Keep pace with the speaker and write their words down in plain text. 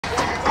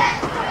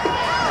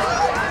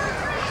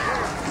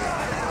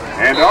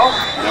Hand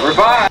off, number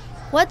 5.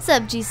 What's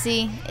up,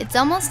 GC? It's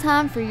almost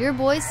time for your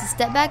boys to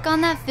step back on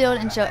that field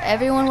and show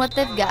everyone what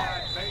they've got.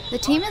 The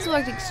team has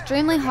worked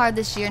extremely hard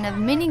this year and have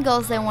many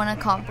goals they want to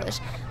accomplish,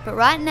 but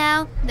right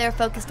now they're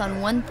focused on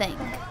one thing.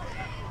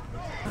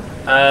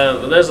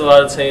 Well, there's a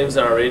lot of teams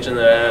in our region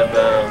that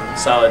have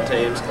solid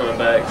teams coming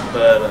back,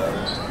 but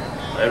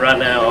right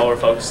now all we're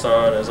focused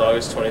on is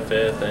August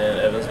 25th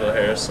and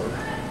Evansville-Harrison.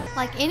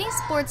 Like any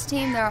sports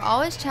team, there are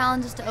always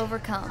challenges to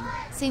overcome.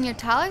 Senior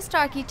Tyler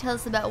Starkey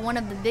tells us about one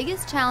of the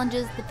biggest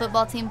challenges the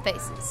football team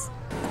faces.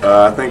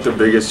 I think the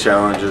biggest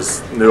challenge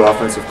is new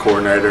offensive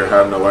coordinator,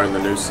 having to learn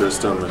the new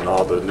system and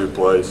all the new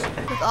plays.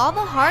 With all the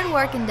hard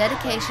work and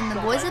dedication the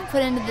boys have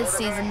put into this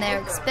season, they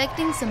are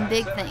expecting some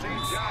big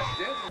things.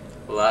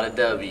 A lot of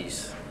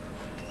W's.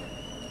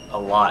 A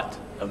lot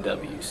of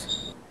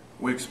W's.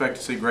 We expect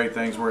to see great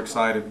things. We're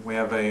excited. We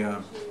have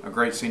a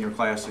great senior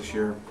class this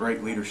year,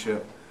 great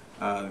leadership.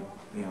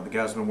 The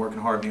guys have been working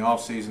hard in the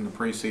off-season, the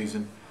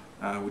preseason.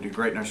 We did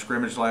great in our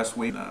scrimmage last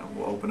week.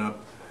 We'll open up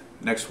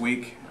next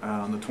week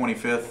on the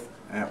 25th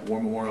at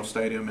War Memorial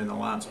Stadium in the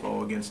Lions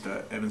Bowl against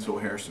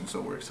Evansville-Harrison,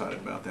 so we're excited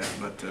about that.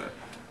 But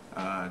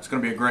it's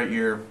going to be a great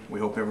year. We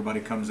hope everybody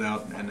comes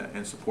out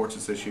and supports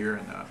us this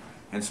year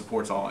and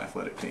supports all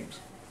athletic teams.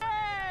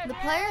 The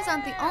players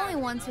aren't the only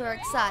ones who are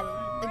excited.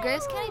 The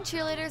Graves County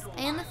cheerleaders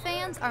and the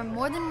fans are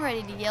more than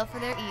ready to yell for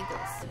their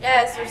Eagles.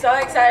 Yes, we're so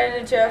excited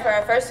to cheer for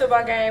our first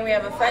football game. We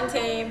have a fun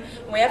team,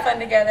 and we have fun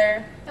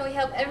together. And we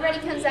hope everybody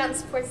comes out and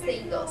supports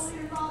the Eagles.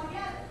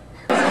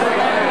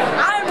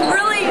 I'm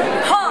really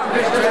pumped.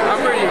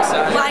 I'm pretty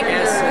excited. Like,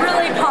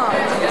 really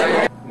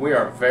pumped. We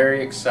are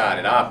very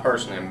excited. I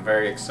personally am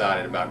very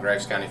excited about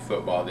Graves County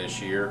football this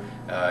year.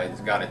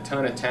 It's got a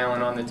ton of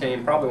talent on the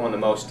team, probably one of the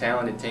most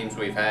talented teams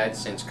we've had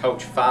since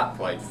Coach Fight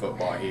played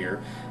football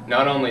here.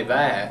 Not only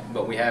that,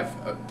 but we have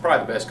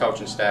probably the best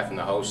coaching staff in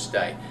the whole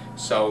state.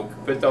 So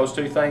put those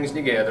two things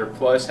together,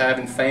 plus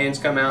having fans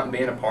come out and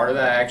being a part of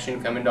the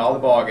action, coming to all the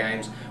ball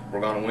games,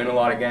 we're going to win a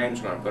lot of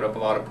games, we're going to put up a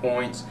lot of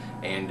points,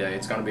 and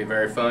it's going to be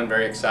very fun,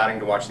 very exciting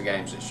to watch the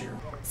games this year.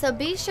 So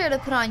be sure to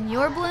put on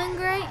your blue and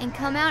gray and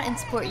come out and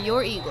support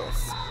your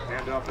Eagles.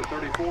 Hand off to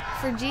 34.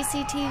 For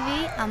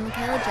GCTV, I'm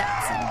Michalea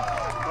Jackson.